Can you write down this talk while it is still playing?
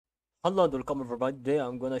Hello and welcome everybody. Today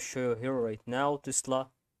I'm gonna show you here right now Tesla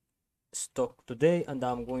stock today, and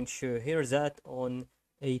I'm going to show you here that on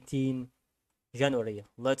 18 January.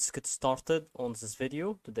 Let's get started on this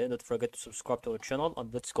video today. Don't forget to subscribe to our channel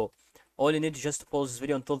and let's go. All you need is just to follow this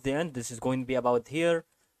video until the end. This is going to be about here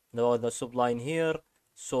and about the subline here.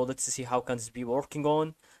 So let's see how can this be working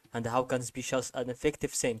on and how can this be just an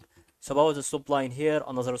effective thing. So about the subline here,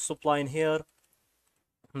 another subline here,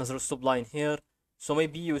 another subline here. So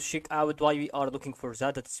maybe you check out why we are looking for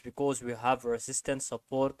that. It's because we have resistance,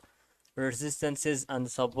 support, resistances and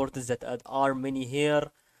supports that are many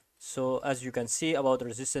here. So as you can see about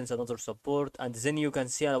resistance, another support, and then you can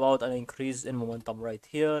see about an increase in momentum right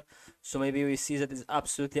here. So maybe we see that is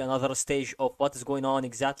absolutely another stage of what is going on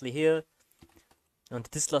exactly here. And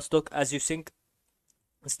Tesla stock, as you think,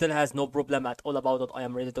 still has no problem at all about what I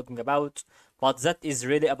am really talking about, but that is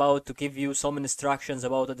really about to give you some instructions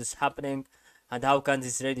about what is happening and how can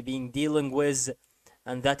this really being dealing with,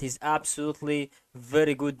 and that is absolutely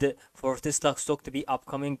very good for Tesla stock to be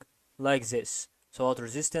upcoming like this. So about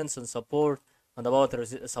resistance and support and about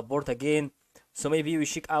support again. So maybe we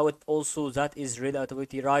check out also that is really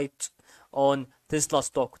activity right on Tesla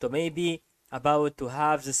stock to maybe about to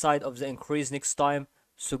have the side of the increase next time.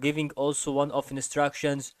 So giving also one of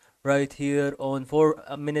instructions right here on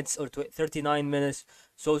 4 minutes or 39 minutes.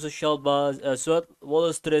 So social buzz, so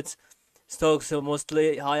Wall Street stocks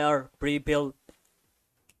mostly higher pre-bill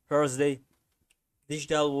Thursday.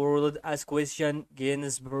 Digital world as question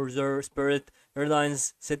gains further Spirit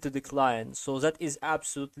Airlines set to decline. So that is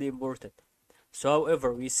absolutely important. So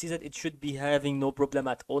however, we see that it should be having no problem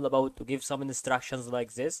at all about to give some instructions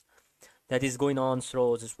like this that is going on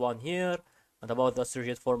through this one here and about the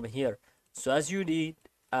surrogate form here. So as you need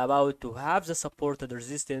about to have the support and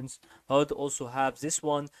resistance, how to also have this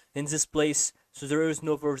one in this place, so there is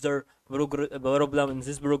no further problem in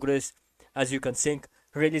this progress. As you can think,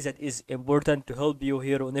 really that is important to help you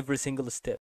here on every single step.